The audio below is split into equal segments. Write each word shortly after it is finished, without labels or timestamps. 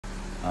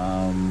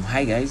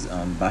Hi guys,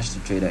 Bash the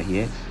Trader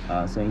here.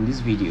 So in this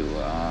video,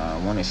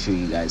 I want to show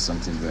you guys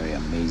something very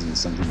amazing,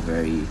 something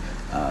very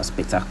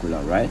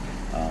spectacular, right?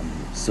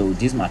 So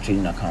this is my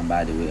trading account,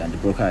 by the way, and the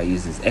broker I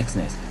use is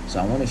Xness. So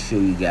I want to show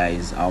you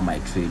guys how my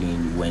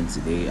trading went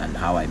today and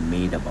how I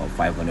made about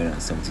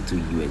 572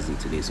 USD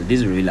today. So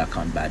this is a real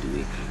account, by the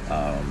way.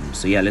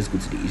 So yeah, let's go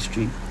to the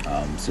history.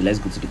 So let's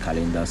go to the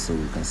calendar so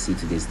we can see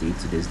today's date.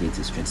 Today's date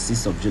is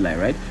 26th of July,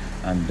 right?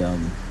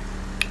 And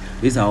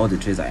these are all the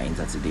trades I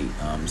entered today.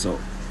 So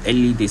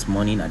early this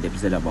morning I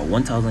deposited about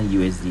 1000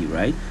 USD,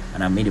 right?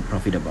 And I made a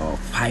profit about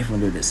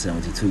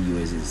 572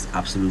 USD. It's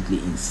absolutely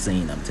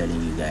insane, I'm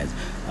telling you guys.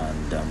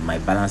 And my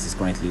balance is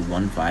currently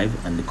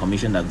 1.5, and the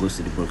commission that goes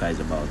to the broker is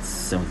about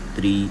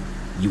 73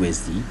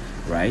 USD,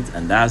 right?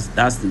 And that's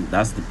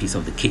the piece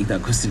of the cake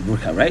that goes to the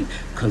broker, right?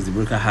 Because the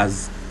broker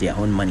has their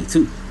own money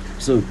too.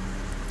 So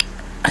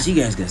as you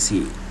guys can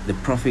see, the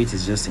profit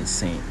is just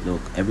insane.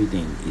 Look,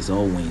 everything is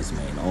all wins,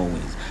 man, all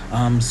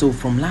wins. So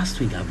from last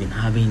week I've been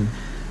having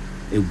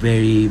a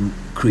very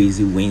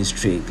crazy win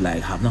streak.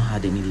 Like, I've not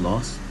had any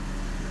loss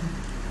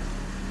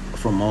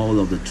from all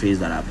of the trades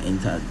that I've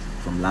entered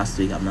from last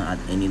week. I've not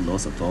had any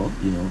loss at all.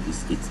 You know,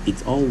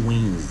 it's all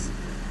wins,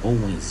 all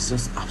wins. It's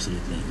just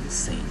absolutely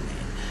insane,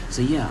 man.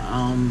 So yeah,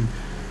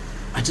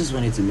 I just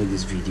wanted to make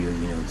this video,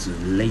 you know, to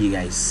let you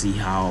guys see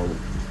how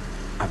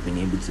I've been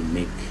able to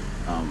make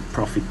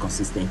profit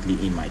consistently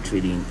in my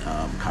trading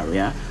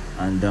career.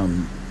 And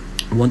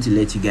I want to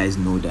let you guys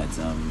know that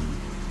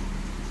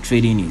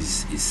trading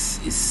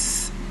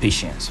is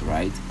patience,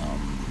 right?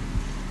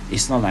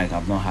 It's not like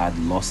I've not had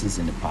losses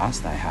in the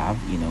past. I have.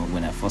 You know,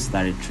 when I first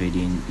started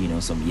trading, you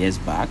know, some years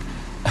back,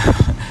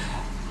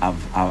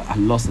 I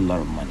lost a lot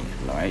of money,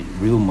 right?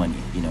 Real money,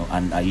 you know.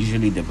 And I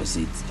usually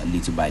deposit a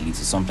little by little.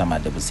 Sometimes I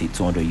deposit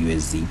 200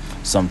 USD,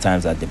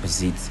 sometimes I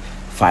deposit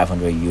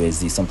 500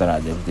 USD,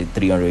 sometimes I deposit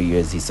 300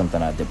 USD,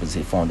 sometimes I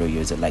deposit 400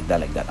 USD, like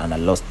that, and I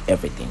lost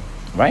everything,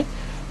 right?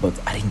 But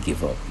I didn't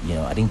give up. You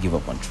know, I didn't give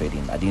up on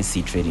trading. I didn't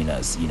see trading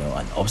as, you know,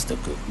 an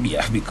obstacle.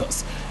 Yeah,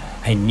 because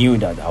I knew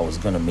that I was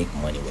gonna make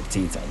money with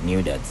it. I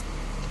knew that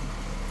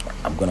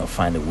I'm gonna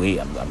find a way.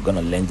 I'm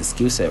gonna learn the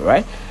skill set,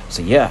 right?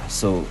 So yeah.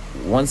 So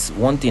one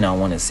thing I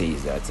want to say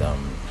is that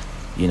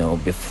you know,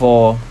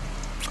 before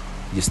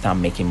you start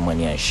making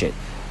money and shit,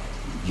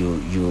 you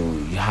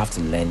have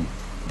to learn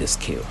the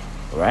skill,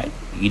 right?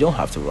 You don't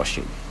have to rush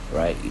it,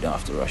 right? You don't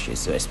have to rush it.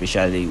 So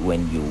especially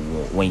when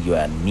you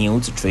are new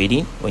to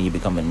trading, when you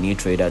become a new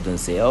trader, don't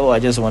say, oh, I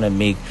just want to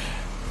make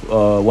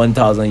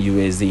 1000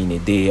 USD in a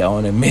day, I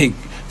want to make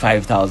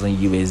 5000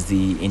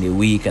 USD in a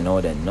week and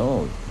all that.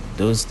 No,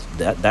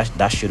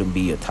 that shouldn't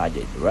be your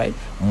target, right?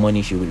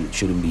 Money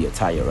shouldn't be your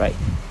target, right?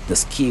 The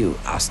skill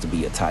has to be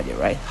your target,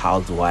 right?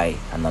 How do I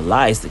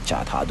analyze the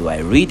chart? How do I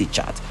read the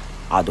chart?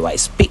 How do I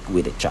speak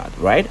with the chart,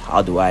 right?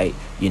 How do I,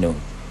 you know,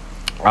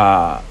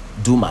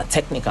 do my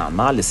technical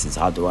analysis?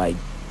 How do I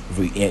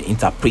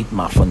interpret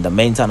my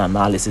fundamental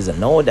analysis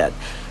and all that?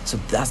 So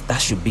that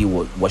should be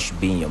what should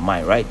be in your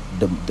mind, right?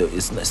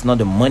 It's not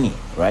the money,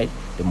 right?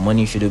 The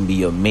money shouldn't be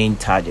your main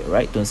target,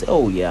 right? Don't say,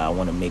 oh yeah, I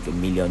want to make $1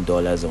 million,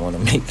 I want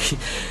to make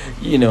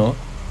you know,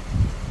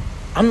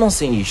 I'm not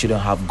saying you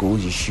shouldn't have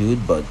goals, you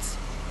should, but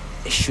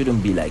it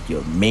shouldn't be like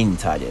your main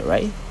target,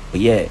 right?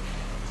 But yeah,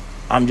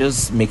 I'm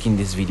just making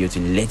this video to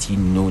let you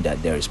know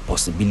that there is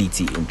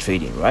possibility in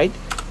trading, right?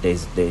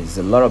 There's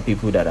a lot of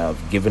people that have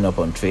given up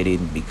on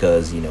trading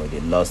because, you know, they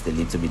lost a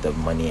little bit of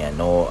money and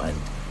all, and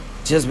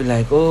just be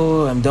like,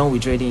 oh, I'm done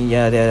with trading.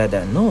 Yeah,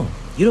 that. No,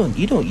 you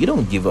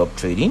don't give up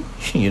trading.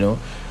 You know,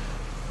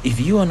 if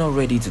you are not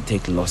ready to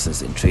take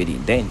losses in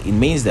trading, then it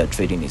means that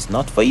trading is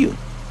not for you,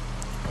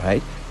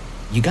 right?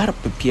 You gotta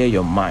prepare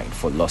your mind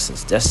for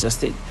losses. That's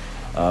just it.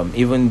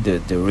 Even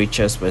the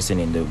richest person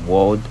in the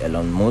world,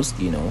 Elon Musk,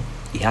 you know,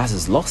 he has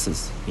his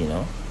losses. You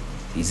know,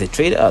 he's a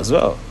trader as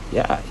well.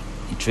 Yeah,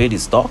 he trades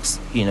his stocks.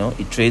 You know,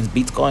 he trades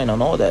Bitcoin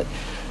and all that.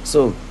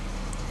 So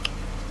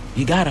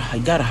you gotta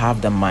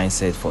have that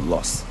mindset for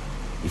loss.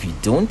 If you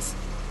don't,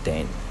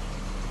 then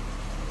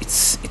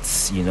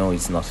it's you know,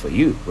 it's not for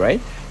you,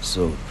 right?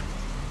 So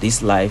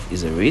this life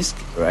is a risk,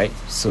 right?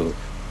 So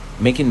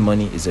making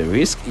money is a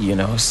risk, you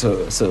know.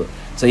 So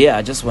yeah,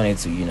 I just wanted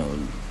to, you know,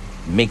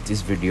 make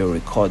this video,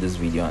 record this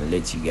video, and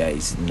let you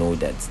guys know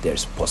that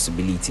there's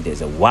possibility.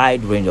 There's a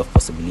wide range of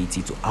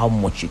possibility to how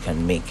much you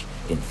can make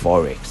in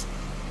forex.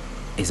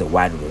 Is a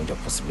wide range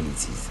of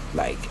possibilities.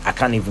 Like, I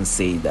can't even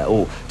say that,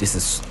 oh, this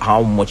is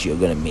how much you're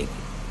gonna make,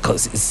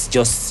 because it's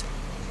just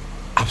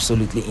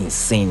absolutely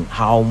insane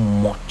how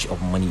much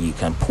of money you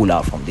can pull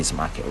out from this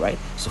market, right?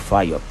 So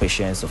far you're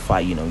patient, so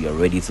far, you know, you're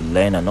ready to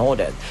learn and all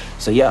that.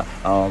 So yeah,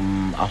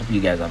 I hope you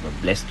guys have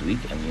a blessed week,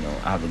 and, you know,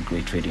 have a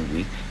great trading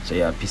week. So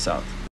yeah, peace out.